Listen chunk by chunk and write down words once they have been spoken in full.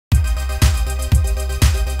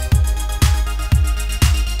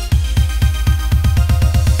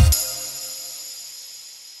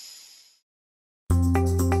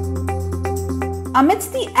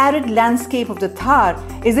Amidst the arid landscape of the Thar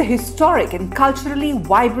is a historic and culturally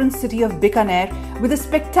vibrant city of Bikaner with a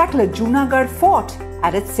spectacular Junagadh fort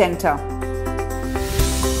at its center.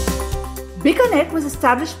 Bikaner was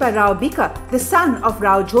established by Rao Bika, the son of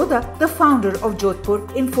Rao Jodha, the founder of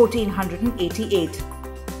Jodhpur in 1488.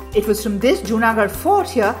 It was from this Junagadh fort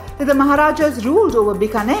here that the Maharajas ruled over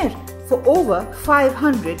Bikaner for over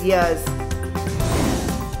 500 years.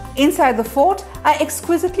 Inside the fort are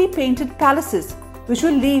exquisitely painted palaces which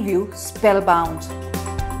will leave you spellbound.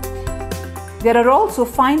 There are also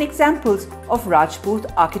fine examples of Rajput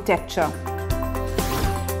architecture.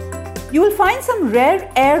 You will find some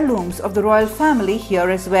rare heirlooms of the royal family here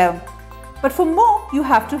as well. But for more, you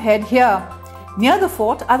have to head here. Near the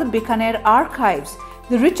fort are the Bikaner Archives,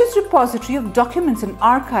 the richest repository of documents and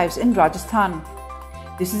archives in Rajasthan.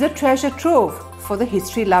 This is a treasure trove for the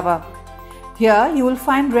history lover. Here you will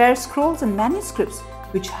find rare scrolls and manuscripts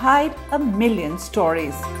which hide a million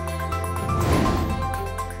stories.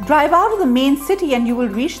 Drive out of the main city and you will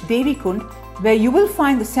reach Devi Kund, where you will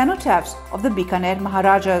find the cenotaphs of the Bikaner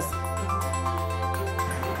Maharajas.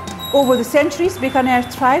 Over the centuries, Bikaner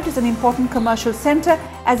thrived as an important commercial centre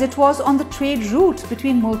as it was on the trade route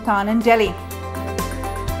between Multan and Delhi.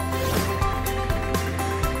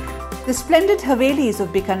 The splendid Havelis of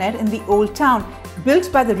Bikaner in the old town,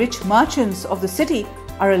 built by the rich merchants of the city,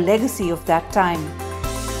 are a legacy of that time.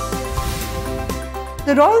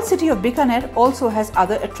 The royal city of Bikaner also has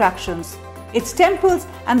other attractions. Its temples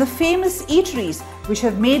and the famous eateries which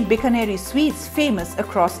have made Bikaneri sweets famous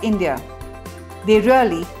across India. They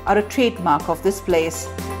really are a trademark of this place.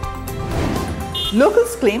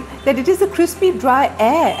 Locals claim that it is the crispy dry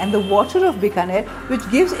air and the water of Bikaner which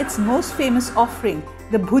gives its most famous offering,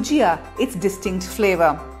 the bhujia, its distinct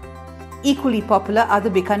flavour. Equally popular are the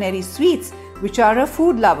Bikaneri sweets, which are a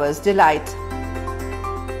food lover's delight.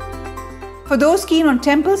 For those keen on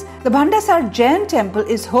temples, the Bhandasar Jain temple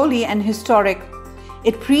is holy and historic.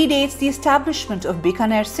 It predates the establishment of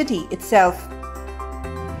Bikaner city itself.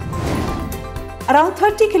 Around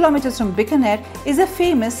 30 kilometers from Bikaner is a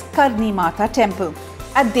famous Karni Mata temple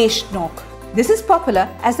at Deshnok. This is popular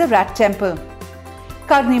as the Rat temple.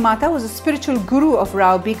 Karni Mata was a spiritual guru of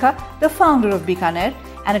Rao Bika, the founder of Bikaner,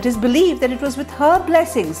 and it is believed that it was with her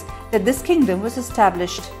blessings that this kingdom was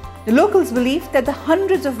established. The locals believe that the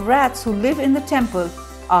hundreds of rats who live in the temple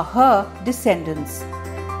are her descendants.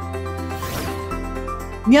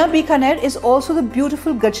 Near Bikaner is also the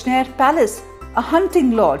beautiful Gajner Palace, a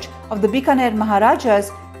hunting lodge of the Bikaner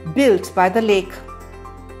Maharajas built by the lake.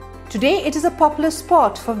 Today it is a popular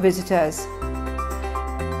spot for visitors.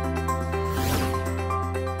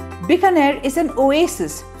 Bikaner is an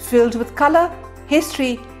oasis filled with colour,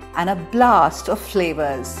 history and a blast of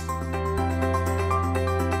flavours.